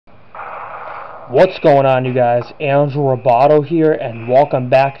What's going on, you guys? Andrew Roboto here, and welcome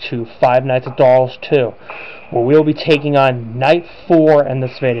back to Five Nights at Darl's 2, where we'll be taking on Night 4 in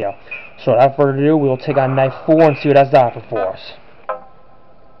this video. So without further ado, we will take on Night 4 and see what has to offer for us.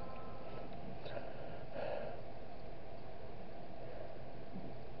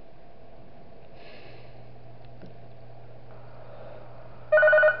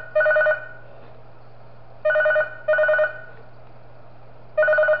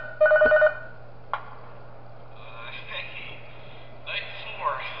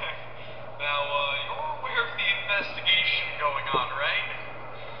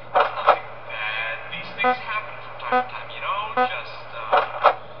 Things happen from time to time, you know, just,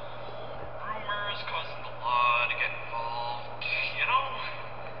 rumors causing the law to get involved, you know?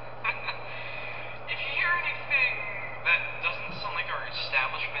 If you hear anything that doesn't sound like our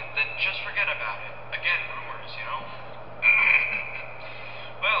establishment, then just forget about it. Again, rumors, you know?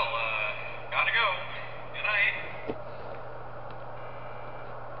 Well, gotta go. Good night.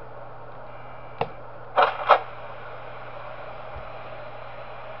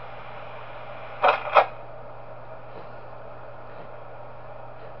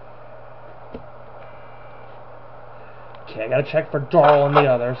 Okay, I gotta check for Darl and the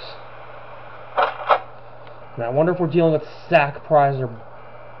others. Now, I wonder if we're dealing with Sack Prize or...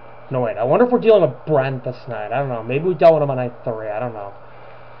 No, wait. I wonder if we're dealing with Brent this night. I don't know. Maybe we dealt with him on night 3. I don't know.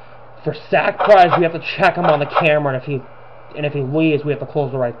 For Sack Prize, we have to check him on the camera, and if he leaves, we have to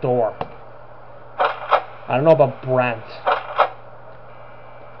close the right door. I don't know about Brent.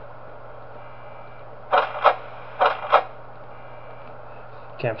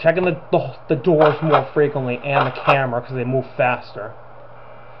 Okay, I'm checking the doors more frequently and the camera because they move faster,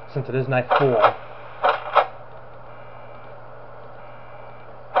 since it is night 4.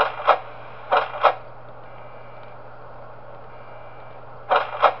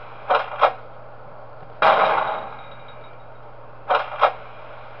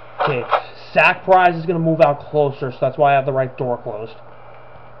 Okay, Sack Prize is going to move out closer, so that's why I have the right door closed.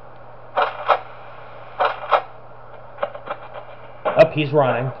 Oh, he's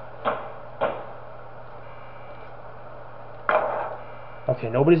running. Okay,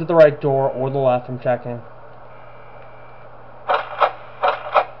 nobody's at the right door or the left, I'm checking.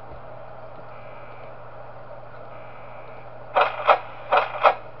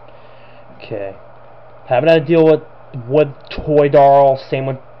 Okay. Haven't had to deal with Toy Darl, same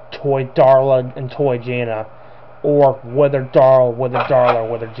with Toy Darla and Toy Gina. Or Wither Darl, Wither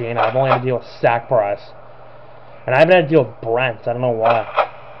Darla, Wither Gina. I've only had to deal with Sack Prize. And I haven't had to deal with Brent. I don't know why.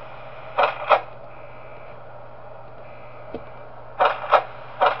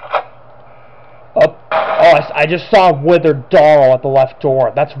 Oh, I just saw Wither Darl at the left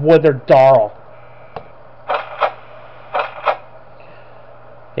door. That's Wither Darl.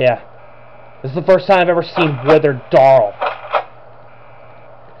 Yeah. This is the first time I've ever seen Wither Darl.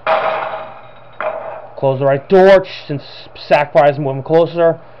 Close the right door since Sack Prize is moving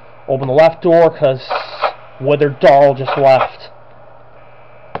closer. Open the left door because Wither Darl just left.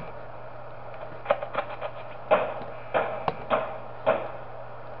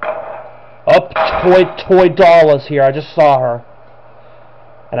 Toy Darla's here. I just saw her,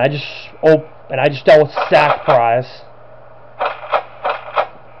 and I just dealt with Sack Prize.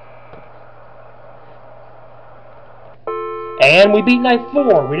 And we beat night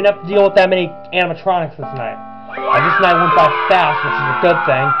 4. We didn't have to deal with that many animatronics this night. This night went by fast, which is a good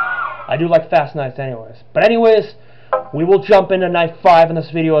thing. I do like fast nights anyways. But anyways, we will jump into night 5 in this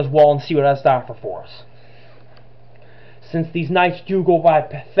video as well and see what it has to offer for us. Since these nights do go by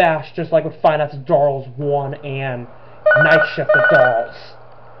fast, just like with Five Nights at Darl's 1 and Night Shift at Darl's.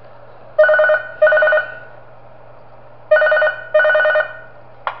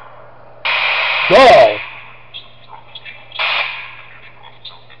 Go!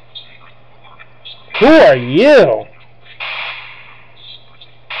 Who are you?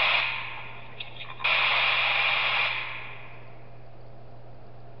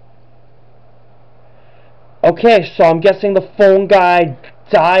 Okay, so I'm guessing the phone guy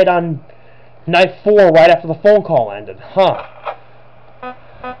died on night 4 right after the phone call ended, huh?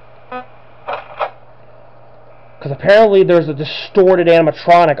 Because apparently there's a distorted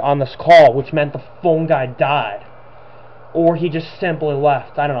animatronic on this call, which meant the phone guy died. Or he just simply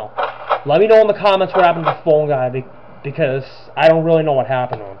left, I don't know. Let me know in the comments what happened to the phone guy, because I don't really know what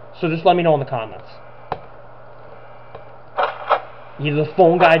happened to him. So just let me know in the comments. Either the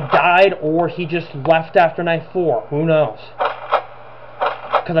phone guy died, or he just left after night 4. Who knows?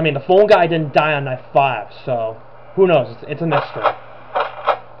 Because, I mean, the phone guy didn't die on night 5, so who knows? It's a mystery.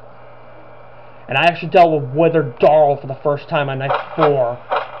 And I actually dealt with Wither Darl for the first time on night 4.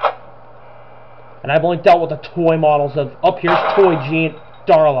 And I've only dealt with the toy models of... Up here's Toy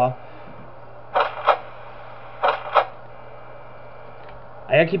Darla.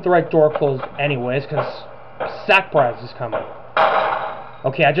 I gotta keep the right door closed anyways, because Sack Prize is coming.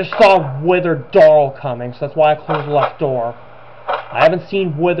 Okay, I just saw Withered Darl coming, so that's why I closed the left door. I haven't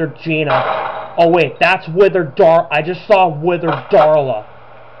seen Withered Gina. Oh wait, that's Withered Dar... I just saw Withered Darla.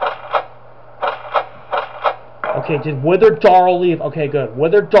 Okay, did Withered Darl leave? Okay, good.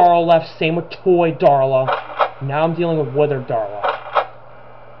 Withered Darl left, same with Toy Darla. Now I'm dealing with Withered Darla.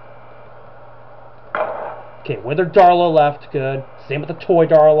 Okay, Withered Darla left, good. Same with the Toy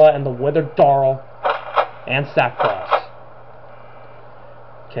Darla and the Withered Darl. And Sack Prize.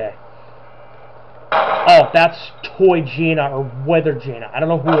 Okay. Oh, that's Toy Gina or Withered Gina. I don't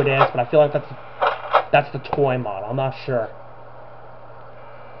know who it is, but I feel like that's the toy model. I'm not sure.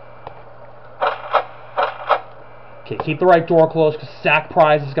 Okay, keep the right door closed because Sack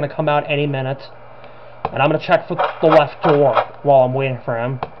Prize is going to come out any minute. And I'm going to check for the left door while I'm waiting for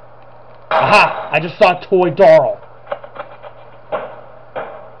him. Aha! I just saw Toy Darl.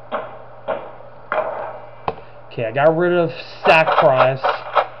 Okay, I got rid of Sack Prize.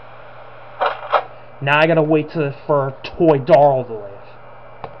 Now I gotta wait for Toy Darl to leave.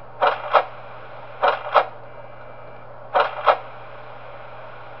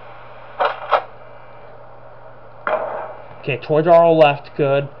 Okay, Toy Darl left,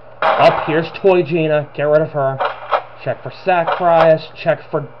 good. Up here's Toy Gina, get rid of her. Check for Sack Prize, check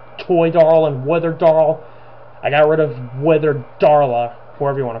for Toy Darl and Withered Darl. I got rid of Withered Darla,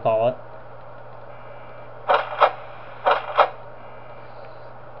 whoever you want to call it.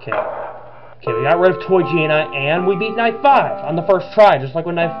 Okay, we got rid of Toy Gina, and we beat Night 5 on the first try, just like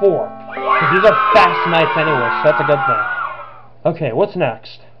with Night 4. Because these are fast nights anyway, so that's a good thing. Okay, what's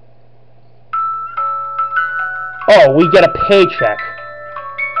next? Oh, we get a paycheck.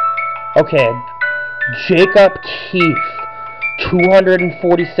 Okay, Jacob Keith,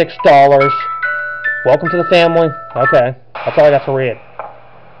 $246. Welcome to the family. Okay, that's all I got to read.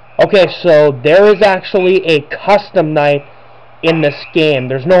 Okay, so there is actually a custom night in this game.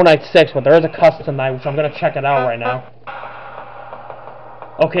 There's no Night 6, but there is a custom night, which I'm going to check it out right now.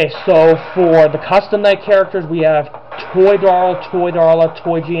 Okay, so for the custom night characters, we have Toy Darl, Toy Darla,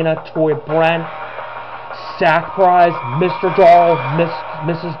 Toy Gina, Toy Brent, Sack Prize, Mr. Darl,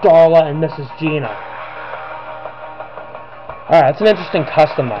 Mrs. Darla, and Mrs. Gina. Alright, that's an interesting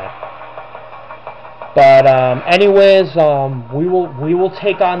custom night. But anyways, we will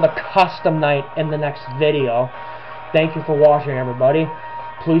take on the custom night in the next video. Thank you for watching, everybody.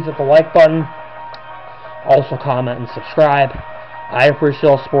 Please hit the like button. Also comment and subscribe. I appreciate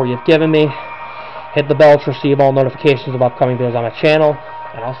all the support you've given me. Hit the bell to receive all notifications of upcoming videos on my channel.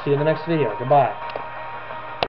 And I'll see you in the next video. Goodbye.